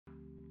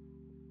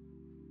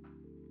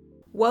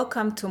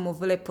Welcome to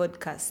Muvule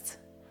Podcast.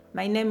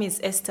 My name is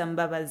Esther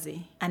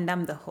Mbabazi and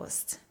I'm the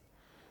host.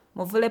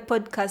 Muvule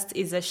Podcast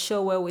is a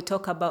show where we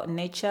talk about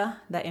nature,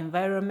 the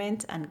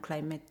environment, and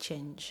climate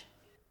change.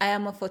 I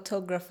am a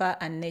photographer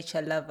and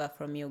nature lover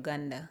from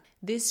Uganda.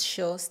 This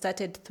show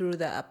started through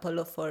the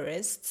Apollo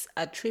Forests,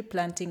 a tree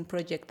planting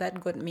project that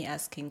got me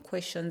asking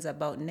questions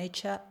about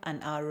nature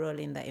and our role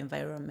in the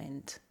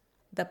environment.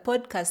 The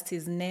podcast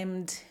is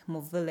named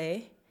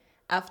Muvule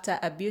after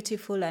a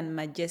beautiful and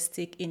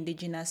majestic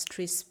indigenous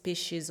tree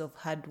species of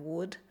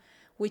hardwood,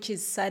 which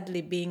is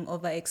sadly being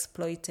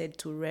overexploited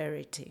to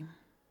rarity.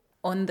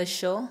 On the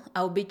show,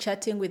 I'll be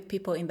chatting with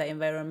people in the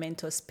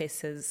environmental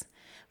spaces,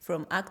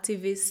 from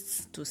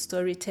activists to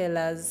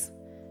storytellers,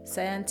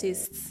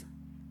 scientists,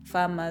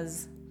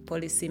 farmers,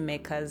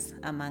 policymakers,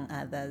 among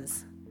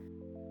others.